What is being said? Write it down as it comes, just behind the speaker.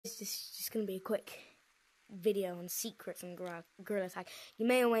going to be a quick video on secrets and Gorilla Tag. You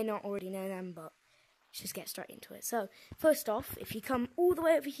may or may not already know them, but let's just get straight into it. So, first off, if you come all the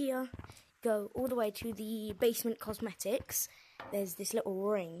way over here, go all the way to the Basement Cosmetics, there's this little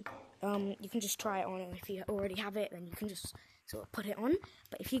ring. You can just try it on, and if you already have it, then you can just sort of put it on.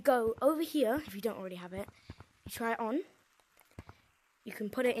 But if you go over here, if you don't already have it, you try it on. You can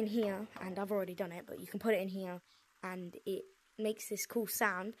put it in here, and I've already done it, but you can put it in here, and it makes this cool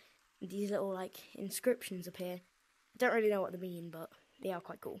sound. These little, like, inscriptions appear. I don't really know what they mean, but they are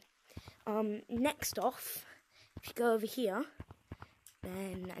quite cool. Next off, if you go over here,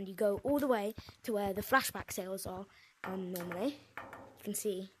 and you go all the way to where the flashback sales are, normally, you can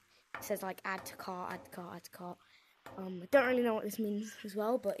see it says, like, add to cart, add to cart, add to cart. I don't really know what this means as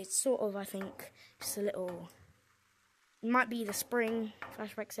well, but it's sort of, I think, just a little... It might be the spring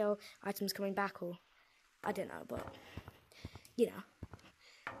flashback sale, items coming back, or I don't know, but you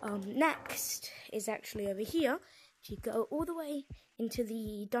know. Next is actually over here. If you go all the way into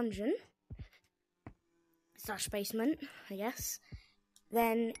the dungeon / basement, I guess,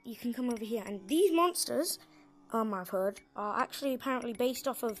 then you can come over here, and these monsters, I've heard, are actually apparently based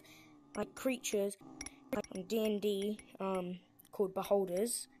off of like creatures on D&D, called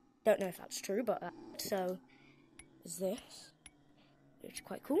Beholders. Don't know if that's true, but so is this, which is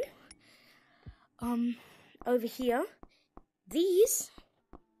quite cool. Over here, these,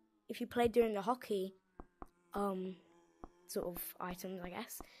 if you played during the hockey, sort of items, I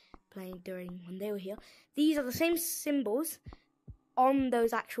guess, playing during when they were here, these are the same symbols on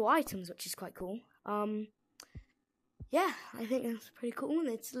those actual items, which is quite cool. Yeah, I think that's pretty cool, and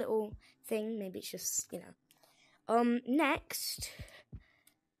it's a little thing, maybe it's just, you know. Next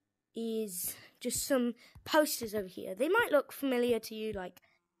is just some posters over here. They might look familiar to you, like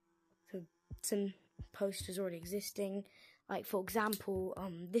some posters already existing. Like, for example,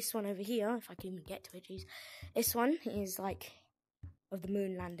 this one over here, if I can even get to it, geez. This one is, like, of the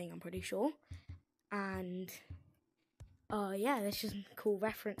moon landing, I'm pretty sure. And, yeah, there's just some cool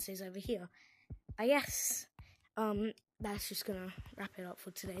references over here. I guess, that's just gonna wrap it up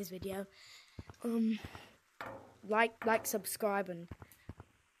for today's video. Like, subscribe, and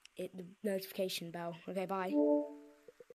hit the notification bell. Okay, bye.